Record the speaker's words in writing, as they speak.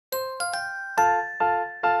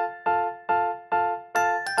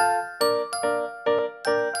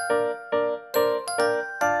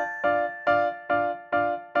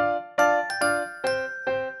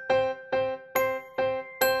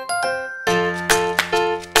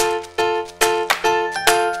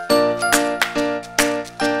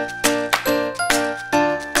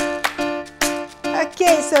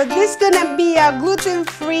gonna be a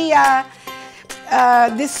gluten-free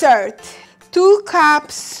dessert. 2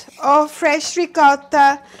 cups of fresh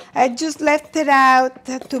ricotta. I just left it out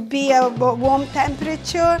to be a warm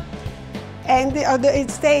temperature, and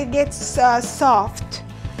it gets soft.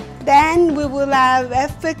 Then we will have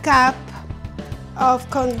half a cup of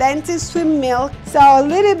condensed sweet milk, so a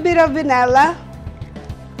little bit of vanilla,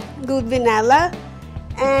 good vanilla,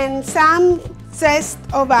 and some zest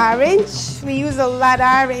of orange. We use a lot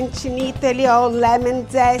of orange in Italy, or lemon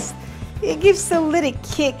zest. It gives a little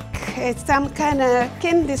kick. It's some kind of,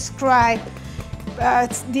 can't describe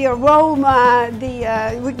the aroma.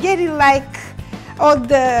 We're getting like all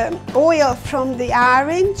the oil from the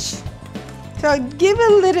orange. So give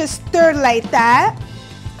a little stir like that,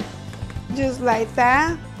 just like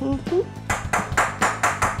that. And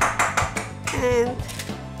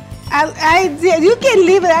you can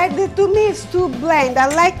leave it. To me, it's too bland. I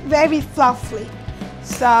like very fluffy.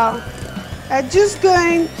 So I'm just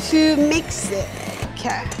going to mix it.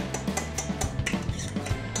 Okay.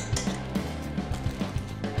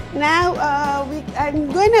 Now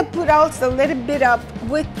I'm going to put also a little bit of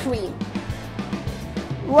whipped cream.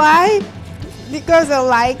 Why? Because I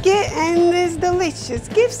like it and it's delicious.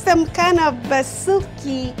 Gives some kind of a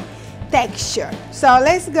silky texture. So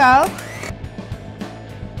let's go.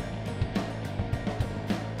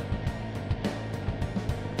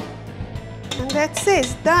 And that's it,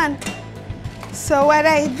 it's done. So what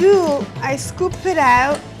I do, I scoop it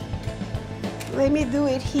out. Let me do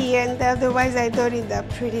it here, and otherwise I don't need a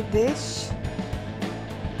pretty dish.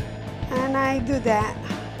 And I do that.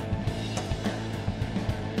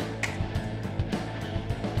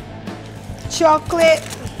 Chocolate,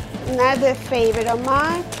 another favorite of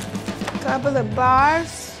mine. Couple of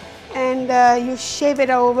bars, and you shave it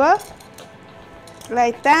over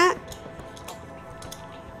like that.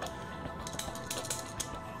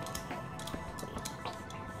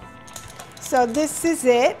 So this is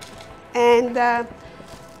it. And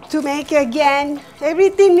to make, again,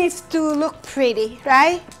 everything needs to look pretty,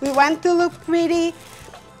 right? We want to look pretty.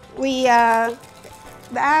 The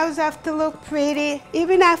house have to look pretty.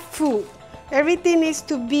 Even our food, everything needs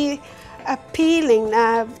to be appealing.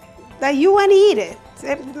 That you want to eat it.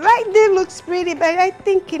 Right there looks pretty, but I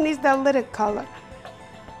think it needs a little color.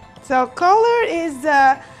 So color is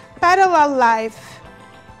part of our life.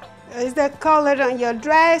 It's the color on your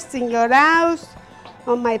dress, in your house,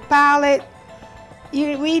 on my palette.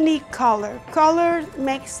 We need color. Color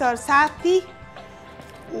makes us happy,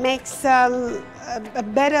 makes a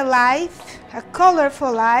better life, a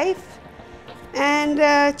colorful life, and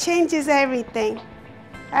changes everything.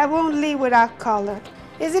 I won't live without color.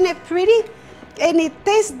 Isn't it pretty? And it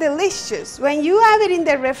tastes delicious. When you have it in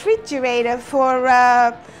the refrigerator for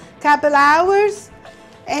a couple hours,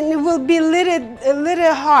 and it will be a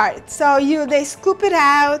little hard. So they scoop it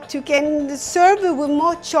out. You can serve it with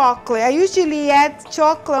more chocolate. I usually add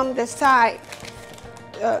chocolate on the side,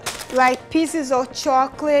 like pieces of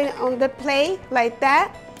chocolate on the plate, like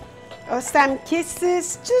that, or some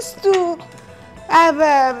kisses, just to have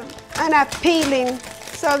an appealing.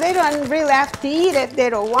 So they don't really have to eat it.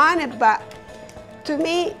 They don't want it, but to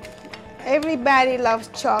me, everybody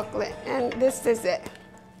loves chocolate, and this is it.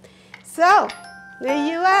 So there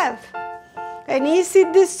you have an easy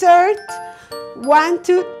dessert, 1,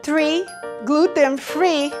 2, 3,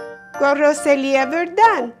 gluten-free con Rosalia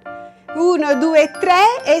Verdun. 1, 2,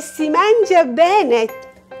 3 e si mangia bene.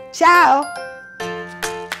 Ciao!